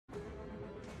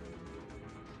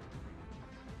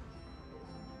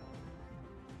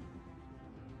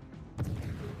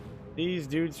These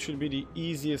dudes should be the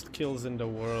easiest kills in the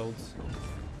world.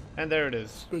 And there it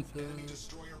is.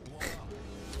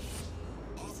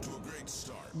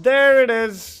 There it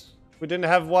is. We didn't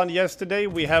have one yesterday,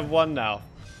 we have one now.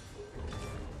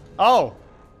 Oh.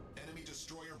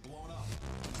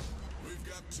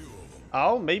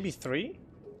 Oh, maybe 3?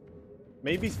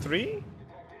 Maybe 3?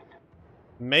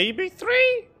 Maybe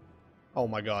 3? Oh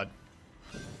my god.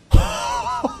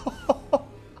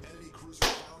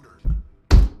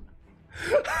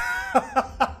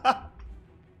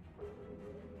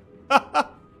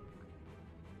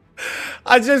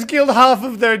 I just killed half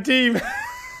of their team.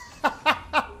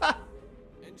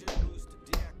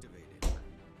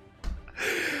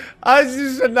 I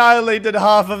just annihilated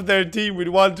half of their team with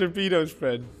one torpedo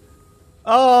spread.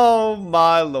 Oh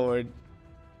my lord.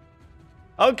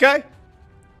 Okay.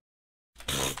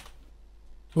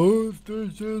 Oh,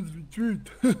 stations retreat.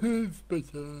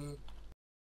 Special.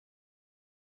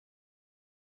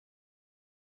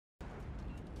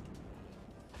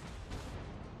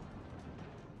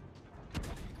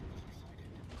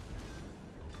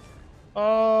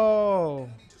 Oh.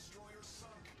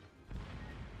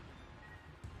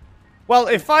 Well,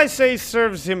 if I say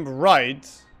serves him right,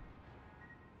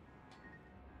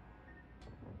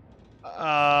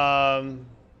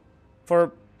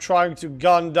 for trying to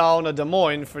gun down a Des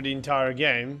Moines for the entire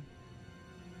game,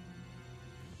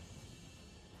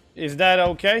 is that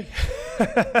okay?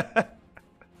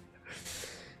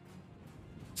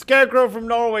 Scarecrow from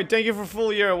Norway, thank you for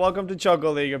full year. Welcome to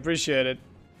Choco League. Appreciate it.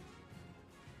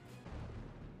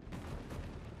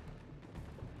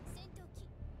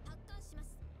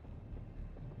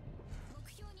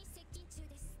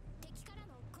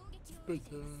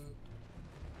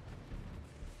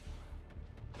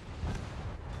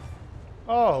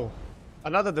 Oh,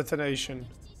 another detonation.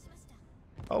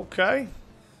 Okay.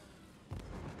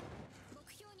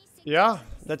 Yeah,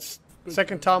 that's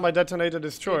second time I detonate a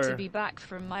destroyer. Good to be back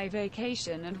from my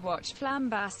vacation and watch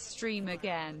Flambass stream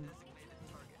again.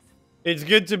 It's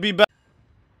good to be back.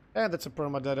 Yeah, that's a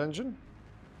perma-dead engine.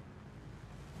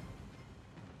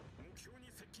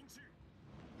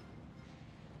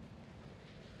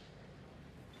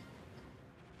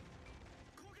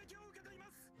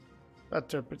 That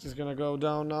turret is gonna go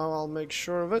down now, I'll make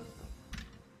sure of it.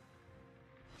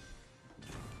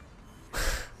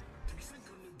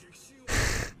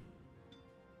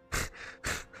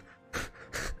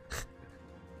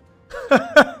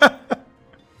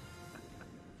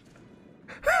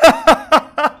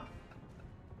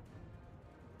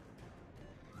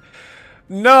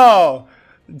 No!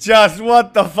 Just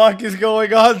what the fuck is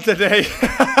going on today?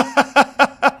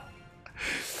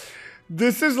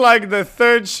 This is like the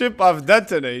third ship I've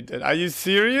detonated. Are you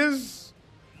serious?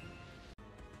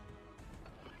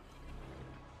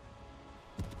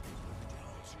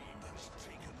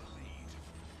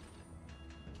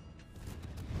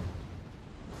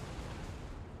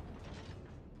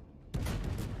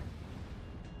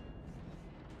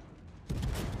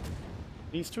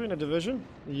 These two in a division?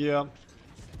 Yeah.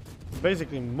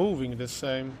 Basically moving the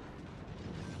same.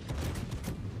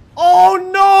 Oh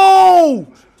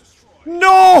no!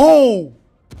 No!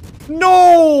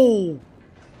 No!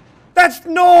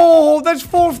 That's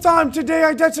fourth time today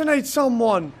I detonate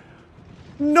someone.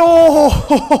 No!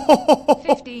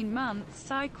 15 months,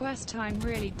 side quest time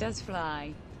really does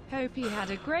fly. Hope he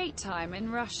had a great time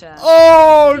in Russia.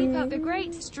 Oh! Keep up the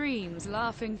great streams,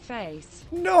 laughing face.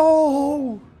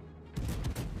 No!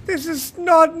 This is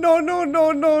not,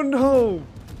 no.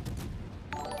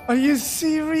 Are you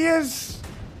serious?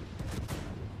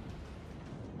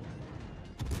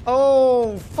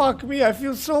 Oh, fuck me, I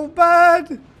feel so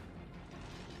bad.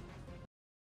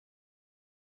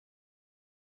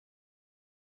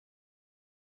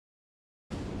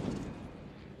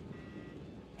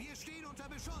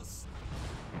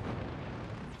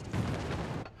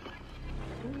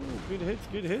 Ooh,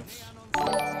 good hits.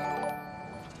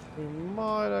 We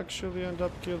might actually end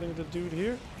up killing the dude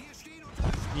here.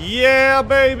 Yeah,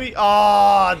 baby!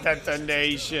 Ah,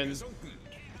 detonation.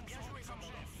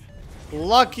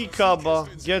 Lucky Kaba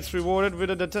gets rewarded with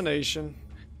a detonation.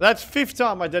 That's 5th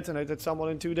time I detonated someone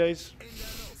in 2 days.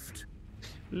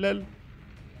 Lel.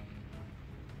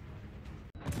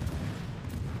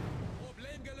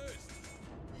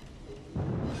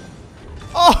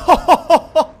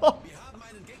 Oh!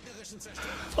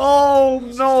 Oh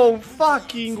no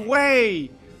fucking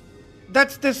way!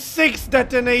 That's the 6th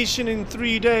detonation in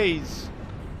 3 days.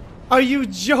 Are you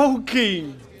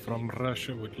joking? From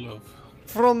Russia with love.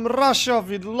 From Russia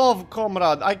with love,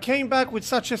 comrade. I came back with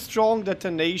such a strong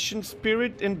detonation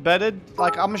spirit embedded.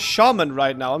 Like I'm a shaman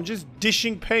right now. I'm just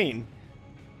dishing pain.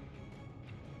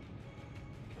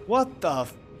 What the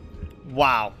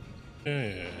wow.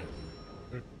 Yeah.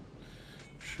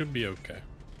 Should be okay.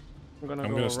 I'm gonna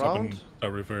I'm go gonna stop around. and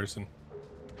start reversing.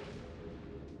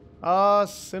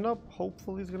 Synop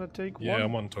hopefully is gonna take Yeah, one.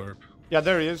 I'm on Torp. Yeah,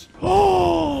 there he is.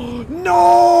 Oh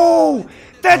no!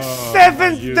 That's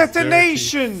seventh You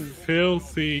detonation!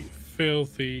 dirty,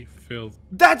 filthy.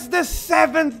 That's the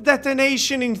 7th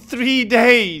detonation in 3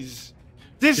 days!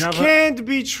 This Yeah, but- can't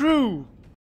be true!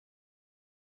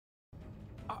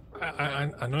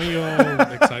 I know you're all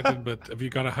excited, but have you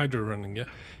got a Hydra running, yeah?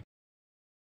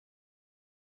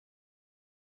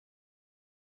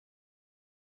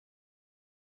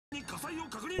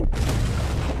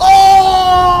 Oh!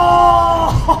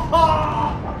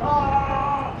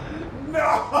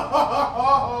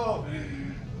 No!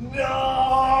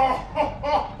 No!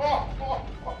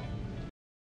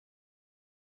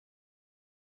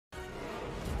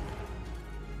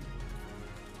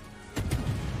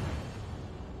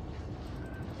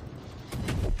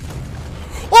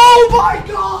 Oh my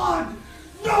god!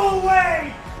 No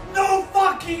way! No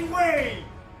fucking way!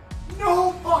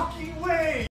 No fucking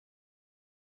way!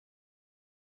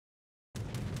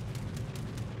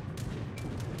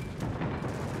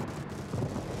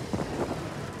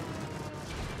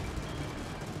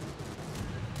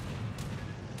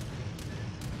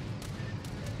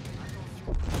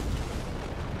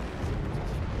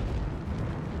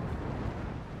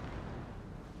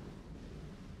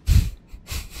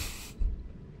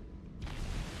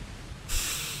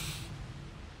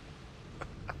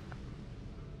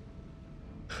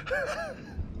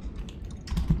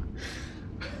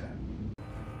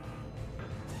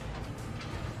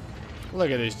 Look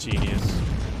at this genius.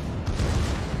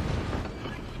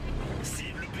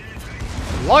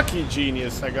 Lucky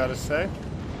genius, I gotta say.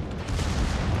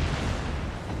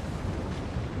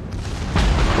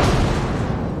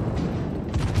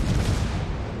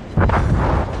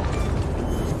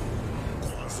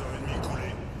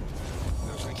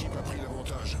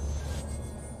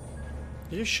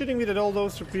 Are you shitting me that all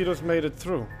those torpedoes made it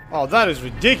through? Oh, that is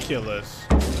ridiculous.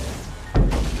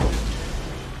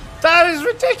 That is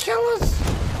ridiculous!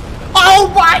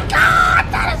 Oh my god!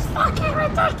 That is fucking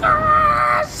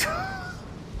ridiculous!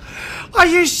 Are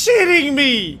you shitting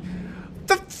me?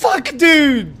 The fuck,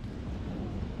 dude?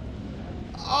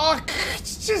 Oh,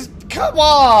 just come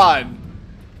on!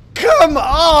 Come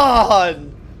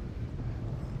on!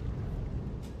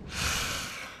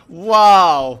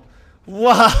 Wow.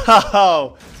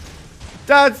 Wow.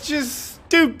 That's just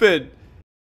stupid.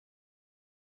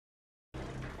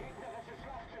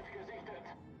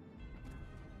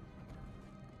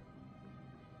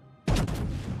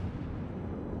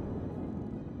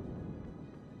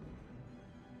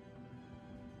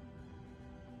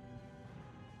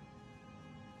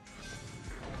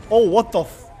 Oh, what the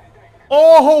f-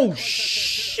 Oh,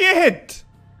 shit!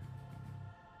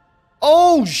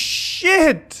 Oh,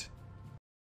 shit!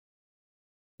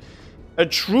 A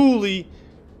truly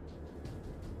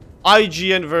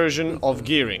IGN version of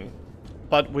gearing.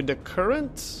 But with the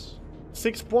current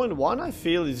 6.1, I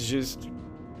feel it's just...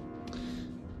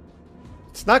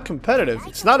 It's not competitive.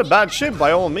 It's not a bad ship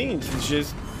by all means. It's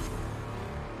just...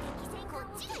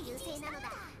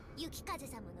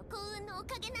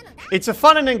 It's a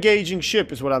fun and engaging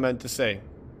ship is what I meant to say.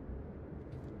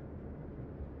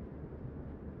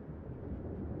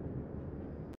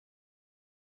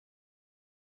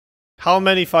 How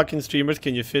many fucking streamers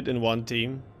can you fit in one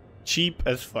team? Cheap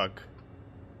as fuck.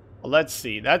 Well, let's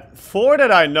see. That 4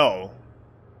 that I know.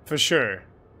 For sure.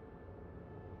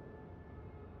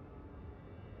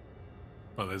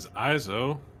 Well, there's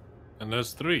ISO, and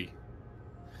there's 3.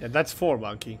 Yeah, that's 4,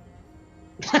 Monkey.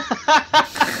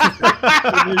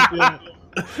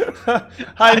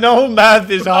 I know math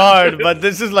is hard, but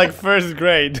this is like first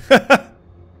grade.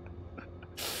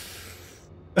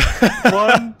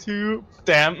 1, 2,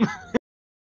 damn.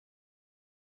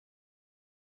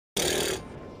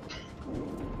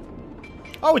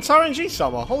 Oh, it's RNG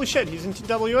summer. Holy shit, he's in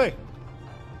TWA.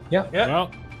 Yeah.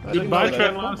 Well, I didn't goodbye, know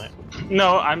that. Travelers.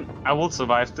 No, I will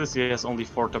survive this. He has only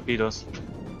 4 torpedoes.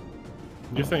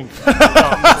 You think?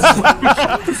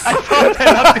 I thought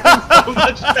they're not doing so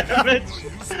much damage.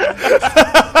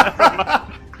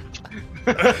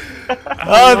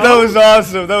 Oh, that was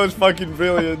awesome. That was fucking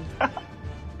brilliant.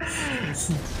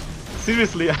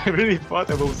 Seriously, I really thought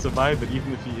I will survive it,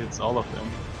 even if he hits all of them.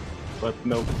 But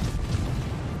no.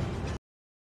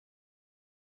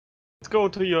 Let's go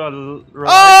to your right.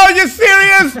 Oh, you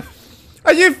serious?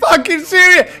 Are you fucking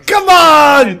serious? Come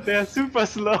on! They're super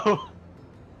slow.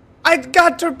 I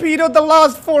got torpedoed the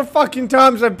last 4 fucking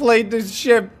times I played this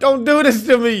ship. Don't do this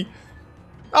to me.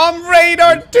 I'm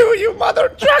radar too, you mother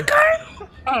trucker!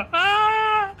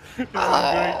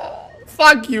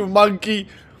 Fuck you, monkey.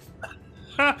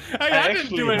 I didn't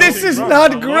do anything This is wrong,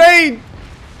 not Pablo. great!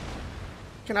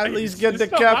 Can I at least get the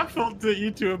It's not my cap? fault that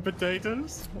you two are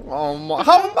potatoes. Oh my,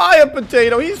 how am I a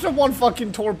potato? He's the one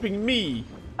fucking torping me.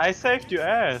 I saved your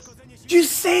ass. You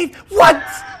saved what?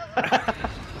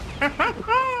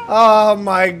 Oh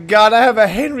my god, I have a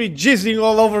Henry jizzing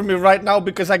all over me right now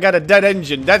because I got a dead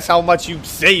engine. That's how much you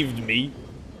saved me.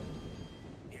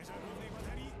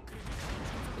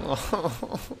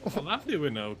 Well, I'm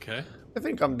doing okay. I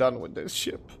think I'm done with this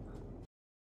ship.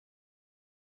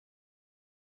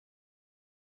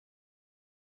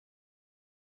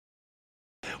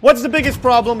 What's the biggest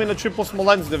problem in the Triple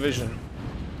Smolensk division?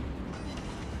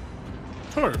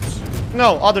 Turps.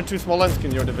 No, other two Smolensk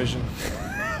in your division.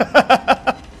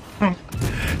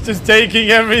 Just taking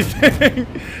everything.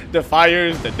 The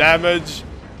fires, the damage.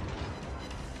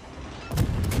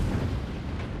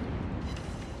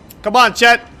 Come on,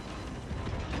 Chet.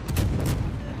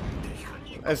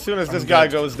 As soon as this guy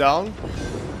goes down.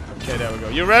 Okay, there we go.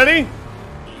 You ready?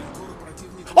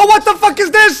 Oh, what the fuck is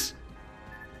this?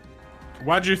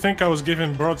 Why do you think I was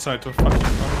giving broadside to a fucking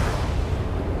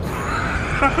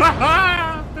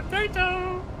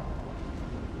potato?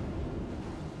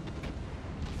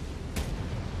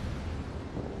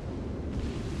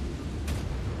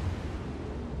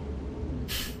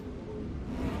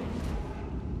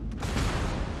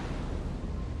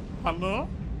 Hello?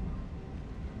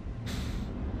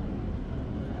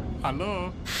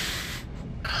 Hello?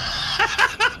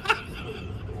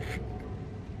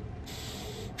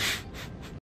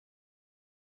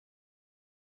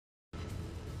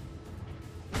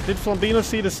 Did Flambino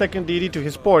see the second DD to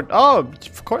his port? Oh,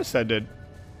 of course I did.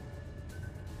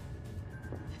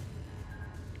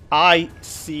 I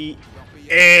see.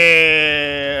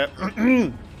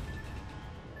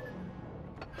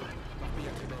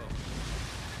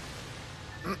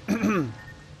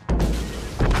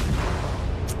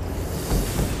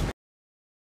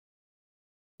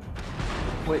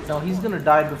 Wait, no, he's gonna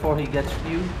die before he gets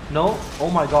you. No? Oh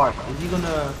my god, is he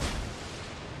gonna...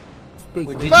 Did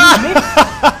you miss?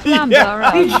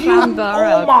 Flamborough, Did you?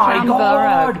 Flamborough, Oh my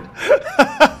Flamborough.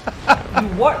 god! You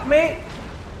what, mate?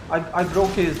 I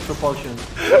broke his propulsion.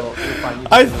 So you're fine,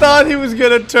 I thought he was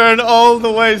gonna turn all the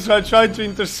way, so I tried to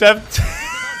intercept.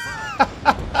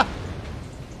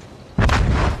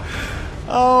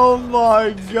 Oh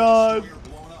my god.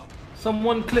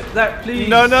 Someone clip that, please.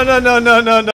 No, no, no, no, no,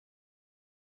 no, no.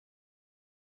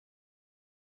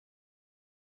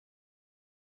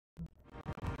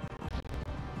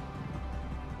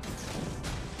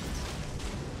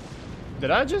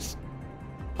 Did I just...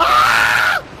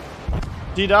 Ah!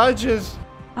 Did I just...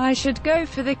 I should go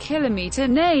for the kilometer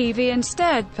navy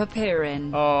instead,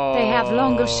 Papirin. Oh. They have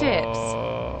longer ships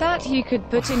that you could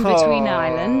put in between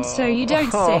islands so you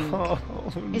don't sink.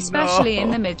 Especially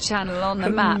in the mid-channel on the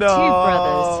map,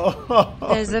 No. Two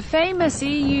Brothers. There's a famous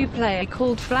EU player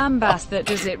called Flambas that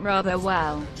does it rather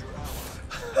well.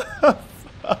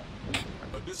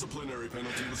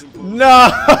 No!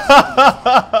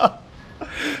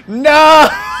 No!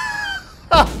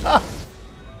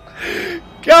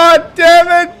 God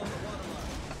damn it!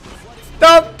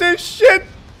 Stop this shit!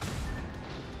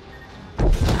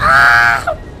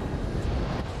 Ah!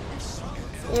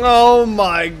 Oh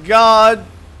my god!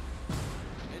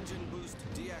 Engine boost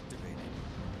deactivated.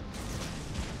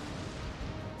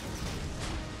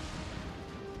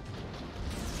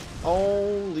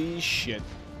 Holy shit.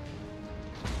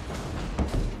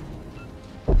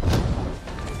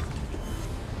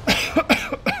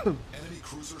 Enemy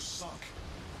cruiser sunk.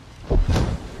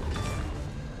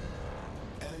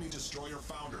 Enemy destroyer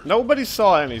foundered. Nobody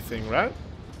saw anything, right?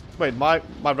 Wait, my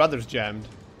brother's jammed.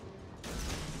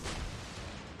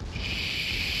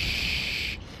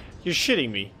 Shh. You're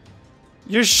shitting me.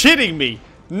 You're shitting me.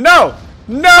 No!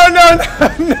 No, no, no,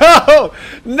 no!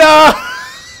 No!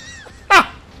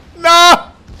 No!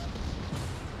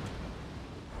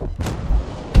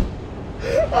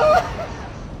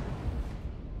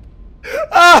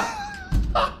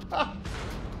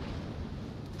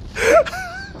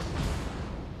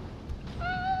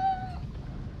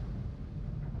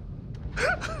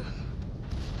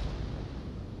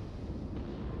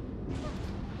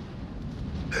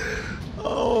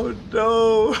 Oh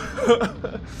no!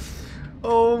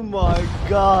 Oh my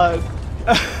god!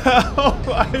 Oh,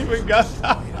 I even got.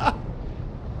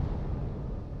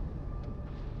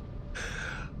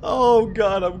 Oh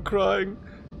god, I'm crying.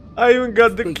 I even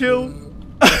got the kill.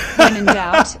 When in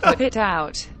doubt, whip it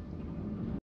out.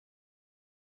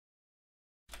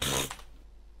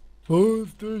 All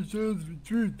stations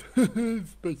retreat.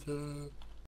 Special.